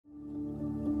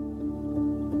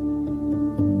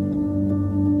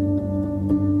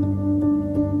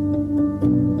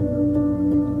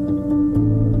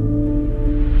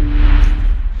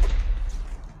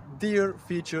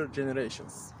future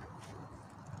generations.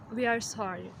 We are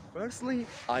sorry. Firstly,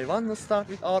 I wanna start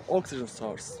with our oxygen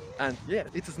source. And yeah,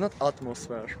 it is not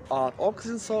atmosphere. Our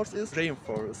oxygen source is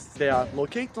rainforests. They are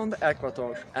located on the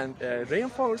equator, and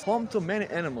rainforest home to many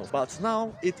animals. But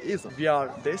now it isn't. We are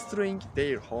destroying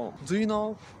their home. Do you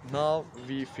know? Now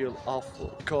we feel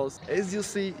awful because as you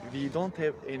see, we don't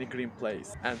have any green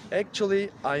place. And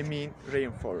actually, I mean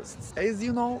rainforests. As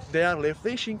you know, they are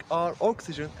refreshing our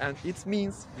oxygen, and it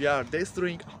means we are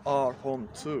destroying our home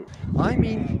too. I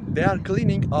mean, they are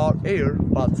cleaning our air,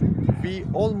 but we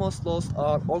almost lost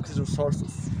our oxygen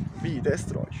sources. We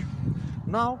destroy.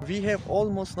 Now we have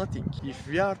almost nothing. If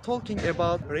we are talking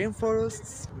about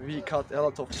rainforests, we cut a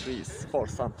lot of trees for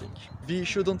something. We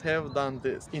shouldn't have done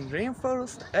this. In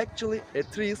rainforest, actually a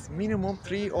tree is minimum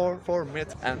 3 or 4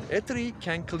 meters, and a tree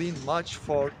can clean much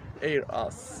for air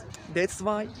us. That's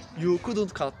why you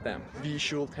couldn't cut them. We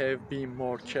should have been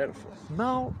more careful.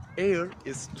 Now air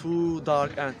is too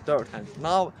dark and dirt, and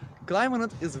now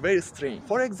climate is very strange.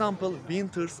 For example,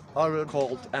 winters are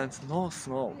cold and no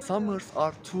snow. Summers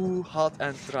are too hot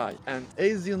and dry. And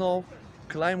as you know,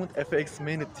 climate affects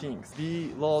many things.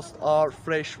 We lost our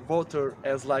fresh water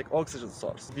as like oxygen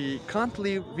source. We can't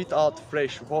live without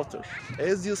fresh water.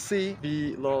 As you see,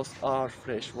 we lost our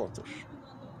fresh water.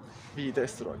 We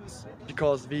destroyed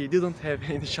because we didn't have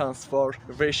any chance for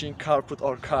washing carpet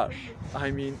or car.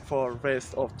 I mean for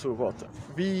rest of the water.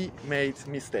 We made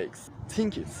mistakes.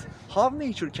 Think it. How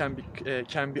nature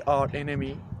can be our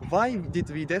enemy? Why did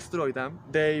we destroy them?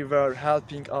 They were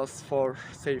helping us for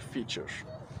safe future.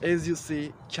 As you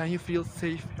see, can you feel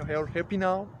safe or happy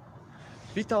now?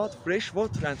 Without fresh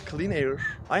water and clean air,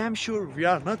 I am sure we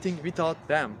are nothing without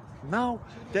them. Now,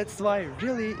 that's why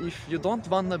really if you don't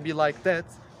wanna be like that,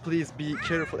 please be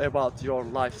careful about your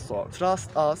life source.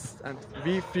 Trust us, and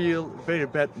we feel very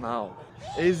bad now.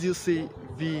 As you see,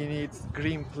 we need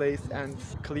green place and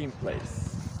clean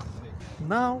place.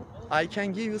 Now I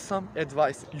can give you some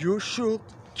advice. You should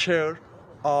care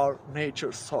our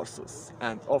nature sources,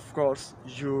 and of course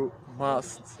you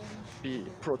must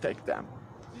protect them.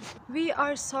 We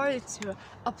are sorry to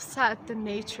upset the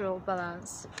natural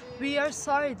balance. We are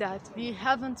sorry that we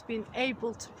haven't been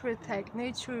able to protect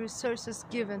natural resources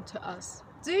given to us.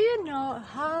 Do you know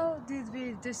how did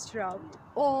we disrupt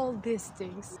all these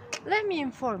things? Let me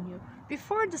inform you.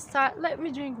 Before the start, let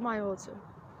me drink my water.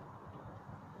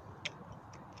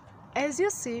 As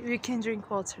you see, we can drink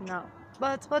water now.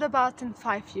 But what about in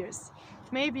 5 years?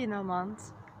 Maybe in a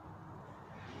month?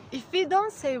 If we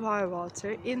don't save our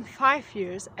water in 5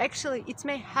 years, actually it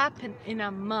may happen in a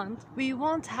month, we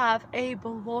won't have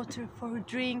able water for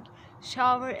drink,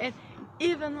 shower and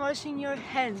even washing your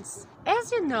hands.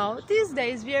 As you know, these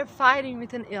days we are fighting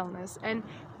with an illness and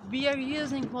we are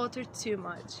using water too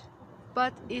much.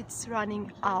 But it's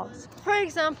running out. For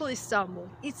example, Istanbul.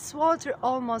 Its water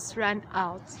almost ran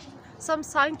out. Some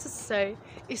scientists say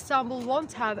Istanbul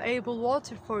won't have able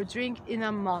water for drink in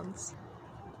a month.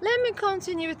 Let me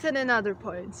continue with another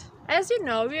point. As you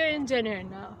know, we are in January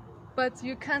now, but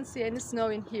you can't see any snow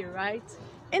in here, right?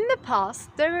 In the past,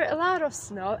 there were a lot of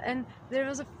snow and there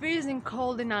was a freezing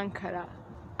cold in Ankara.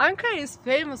 Ankara is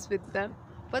famous with them,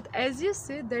 but as you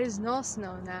see, there is no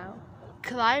snow now.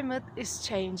 Climate is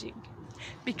changing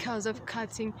because of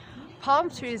cutting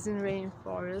palm trees in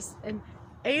rainforests and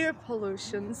air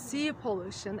pollution, sea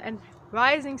pollution, and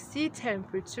rising sea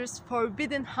temperatures,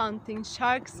 forbidden hunting,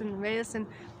 sharks and whales, and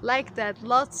like that,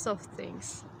 lots of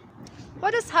things.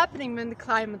 What is happening when the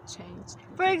climate changes?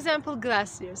 For example,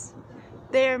 glaciers.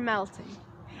 They are melting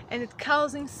and it's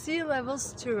causing sea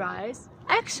levels to rise.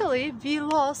 Actually, we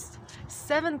lost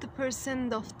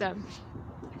 70% of them.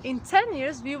 In 10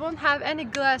 years, we won't have any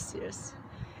glaciers.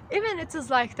 Even it is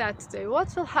like that today,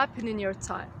 what will happen in your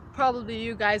time? Probably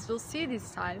you guys will see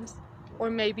these times. Or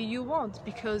maybe you won't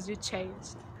because you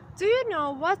changed. Do you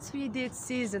know what we did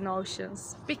seas and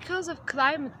oceans? Because of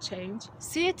climate change,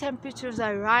 sea temperatures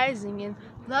are rising and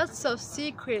lots of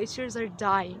sea creatures are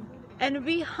dying. And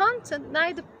we hunted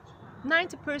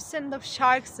 90% of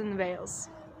sharks and whales.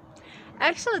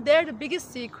 Actually, they're the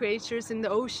biggest sea creatures in the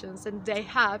oceans and they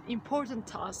have important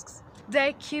tasks.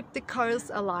 They keep the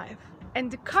corals alive. And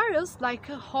the corals like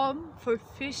a home for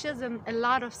fishes and a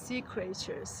lot of sea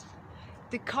creatures.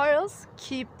 The corals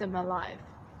keep them alive.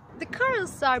 The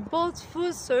corals are both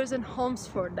food source and homes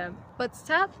for them, but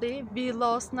sadly we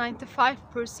lost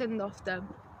 95% of them.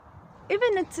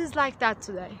 Even it is like that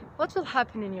today. What will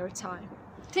happen in your time?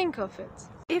 Think of it.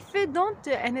 If we don't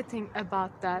do anything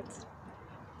about that,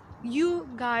 you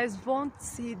guys won't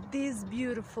see these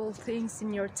beautiful things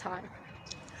in your time.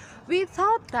 We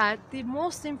thought that the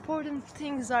most important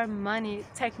things are money,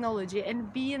 technology,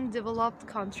 and being a developed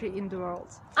country in the world.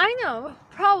 I know,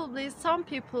 probably some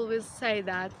people will say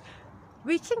that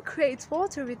we can create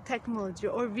water with technology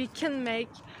or we can make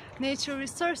nature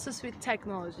resources with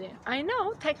technology. I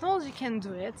know technology can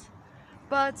do it,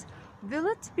 but will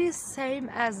it be same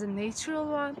as the natural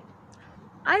one?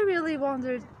 I really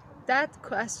wondered that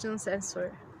question's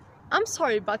answer. I'm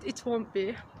sorry, but it won't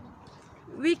be.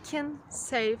 We can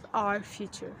save our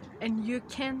future, and you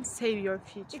can save your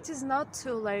future. It is not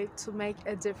too late to make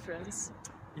a difference.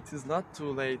 It is not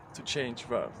too late to change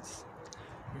worlds.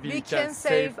 We can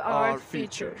save our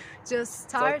future. Just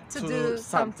start to do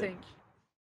something.